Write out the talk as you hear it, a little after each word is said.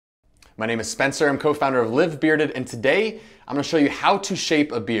My name is Spencer, I'm co-founder of Live Bearded, and today I'm going to show you how to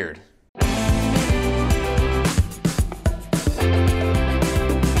shape a beard.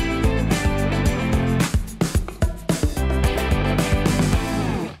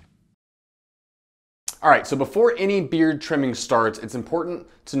 All right, so before any beard trimming starts, it's important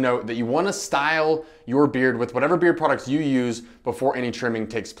to note that you want to style your beard with whatever beard products you use before any trimming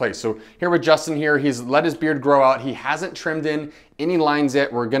takes place. So here with Justin here, he's let his beard grow out. He hasn't trimmed in any lines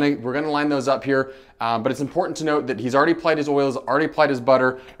yet. We're gonna line those up here, but it's important to note that he's already applied his oils, already applied his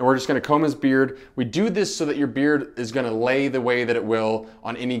butter, and we're just gonna comb his beard. We do this so that your beard is gonna lay the way that it will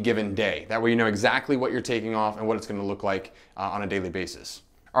on any given day. That way you know exactly what you're taking off and what it's gonna look like on a daily basis.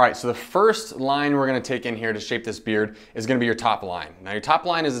 All right, so the first line we're gonna take in here to shape this beard is gonna be your top line. Now your top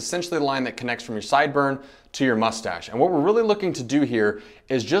line is essentially the line that connects from your sideburn to your mustache. And what we're really looking to do here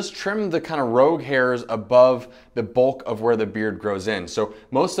is just trim the kind of rogue hairs above the bulk of where the beard grows in. So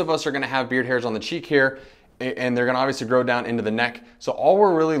most of us are gonna have beard hairs on the cheek here, and they're gonna obviously grow down into the neck. So all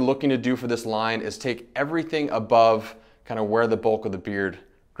we're really looking to do for this line is take everything above kind of where the bulk of the beard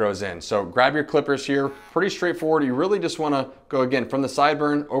grows in. So grab your clippers here, pretty straightforward. You really just wanna go again from the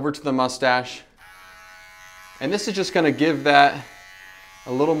sideburn over to the mustache. And this is just gonna give that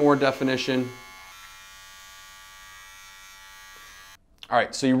a little more definition. All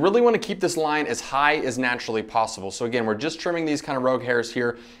right, so you really wanna keep this line as high as naturally possible. So again, we're just trimming these kind of rogue hairs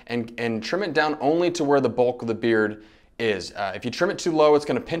here and trim it down only to where the bulk of the beard is. If you trim it too low, it's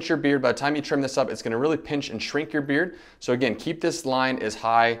gonna pinch your beard. By the time you trim this up, it's gonna really pinch and shrink your beard. So again, keep this line as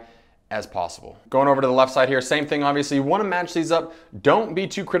high as possible. Going over to the left side here, same thing obviously. You wanna match these up. Don't be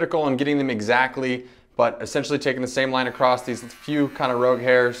too critical on getting them exactly, but essentially taking the same line across these few kind of rogue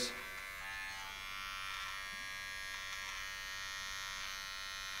hairs.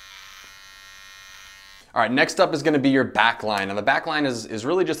 All right, next up is gonna be your back line. Now the back line is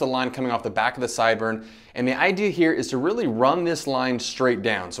really just a line coming off the back of the sideburn. And the idea here is to really run this line straight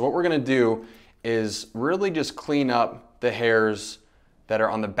down. So what we're gonna do is really just clean up the hairs that are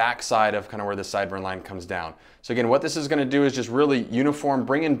on the back side of kind of where the sideburn line comes down. So again, what this is gonna do is just really uniform,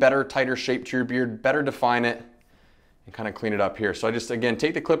 bring in better, tighter shape to your beard, better define it, and kind of clean it up here. So I just, again,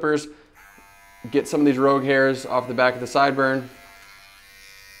 take the clippers, get some of these rogue hairs off the back of the sideburn.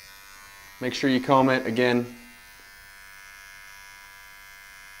 Make sure you comb it again.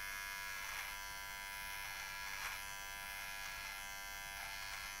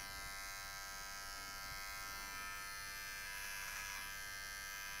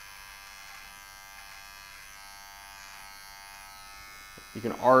 You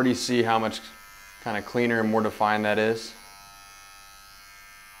can already see how much kind of cleaner and more defined that is.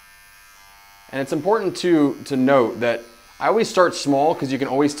 And it's important to note that I always start small because you can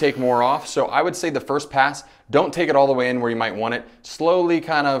always take more off. So I would say the first pass, don't take it all the way in where you might want it. Slowly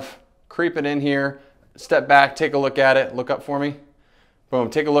kind of creep it in here, step back, take a look at it, look up for me. Boom,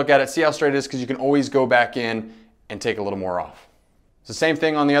 take a look at it, see how straight it is, because you can always go back in and take a little more off. It's the same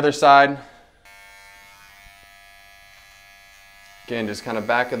thing on the other side. Again, just kind of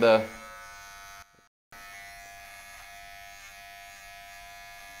back of the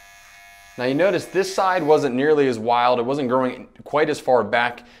Now you notice this side wasn't nearly as wild, it wasn't growing quite as far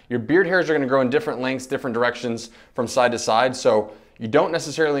back. Your beard hairs are gonna grow in different lengths, different directions from side to side, so you don't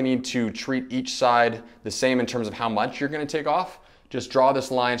necessarily need to treat each side the same in terms of how much you're gonna take off. Just draw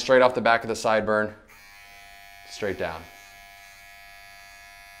this line straight off the back of the sideburn, straight down.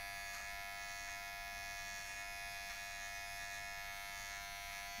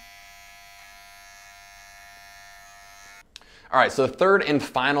 All right, so the third and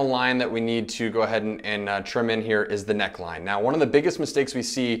final line that we need to go ahead and trim in here is the neckline. Now, one of the biggest mistakes we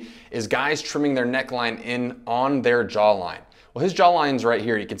see is guys trimming their neckline in on their jawline. Well, his jawline's right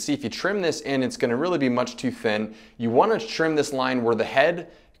here. You can see if you trim this in, it's gonna really be much too thin. You wanna trim this line where the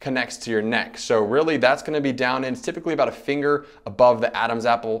head connects to your neck. So really that's gonna be down in, it's typically about a finger above the Adam's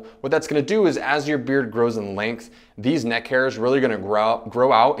apple. What that's gonna do is as your beard grows in length, these neck hairs really gonna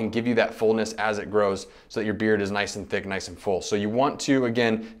grow out and give you that fullness as it grows so that your beard is nice and thick, nice and full. So you want to,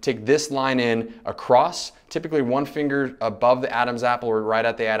 again, take this line in across, typically one finger above the Adam's apple or right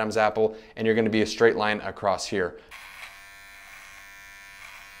at the Adam's apple, and you're gonna be a straight line across here.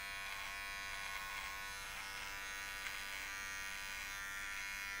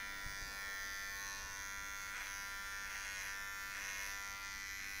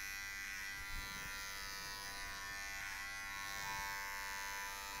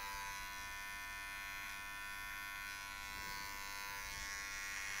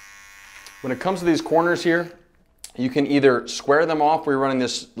 When it comes to these corners here, you can either square them off where you're running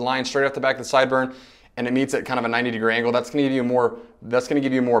this line straight off the back of the sideburn and it meets at kind of a 90-degree angle, that's gonna give you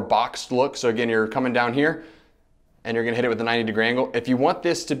a more boxed look. So again, you're coming down here and you're gonna hit it with a 90-degree angle. If you want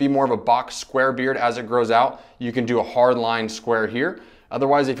this to be more of a box square beard as it grows out, you can do a hard line square here.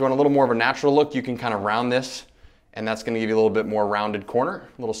 Otherwise, if you want a little more of a natural look, you can kind of round this, and that's gonna give you a little bit more rounded corner,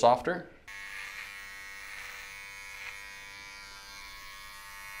 a little softer.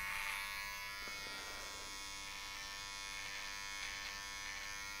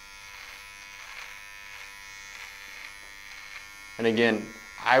 And again,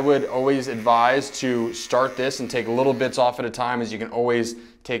 I would always advise to start this and take little bits off at a time, as you can always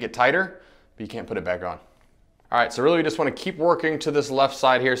take it tighter, but you can't put it back on. All right, so really we just want to keep working to this left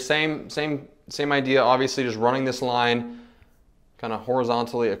side here. Same idea, obviously, just running this line kind of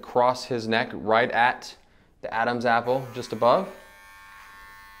horizontally across his neck, right at the Adam's apple, just above.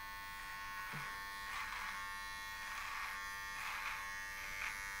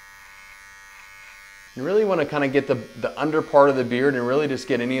 You really want to kind of get the under part of the beard and really just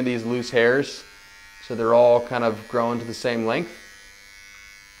get any of these loose hairs so they're all kind of growing to the same length.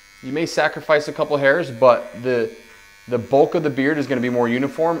 You may sacrifice a couple hairs, but the bulk of the beard is going to be more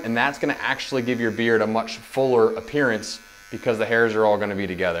uniform, and that's going to actually give your beard a much fuller appearance because the hairs are all going to be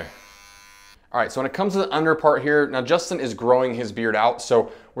together. All right, so when it comes to the under part here, now Justin is growing his beard out,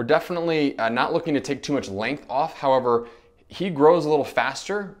 so we're definitely not looking to take too much length off. However, he grows a little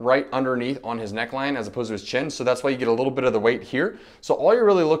faster right underneath on his neckline as opposed to his chin, so that's why you get a little bit of the weight here. So all you're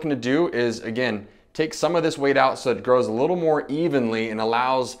really looking to do is, again, take some of this weight out so it grows a little more evenly and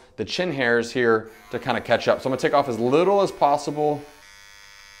allows the chin hairs here to kind of catch up. So I'm gonna take off as little as possible.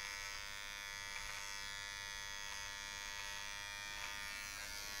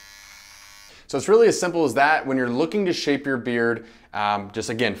 So it's really as simple as that. When you're looking to shape your beard, just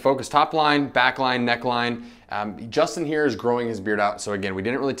again, focus top line, back line, neckline. Justin here is growing his beard out. So again, we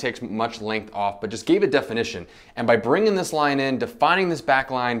didn't really take much length off, but just gave it definition. And by bringing this line in, defining this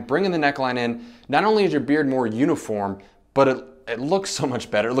back line, bringing the neckline in, not only is your beard more uniform, but it looks so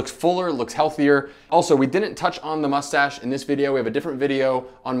much better. It looks fuller, it looks healthier. Also, we didn't touch on the mustache in this video. We have a different video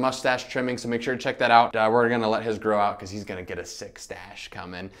on mustache trimming, so make sure to check that out. We're gonna let his grow out because he's gonna get a sick stash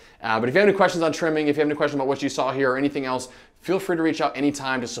coming. But if you have any questions on trimming, if you have any questions about what you saw here or anything else, feel free to reach out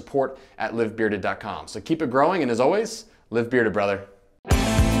anytime to support@livebearded.com. So keep it growing, and as always, live bearded, brother.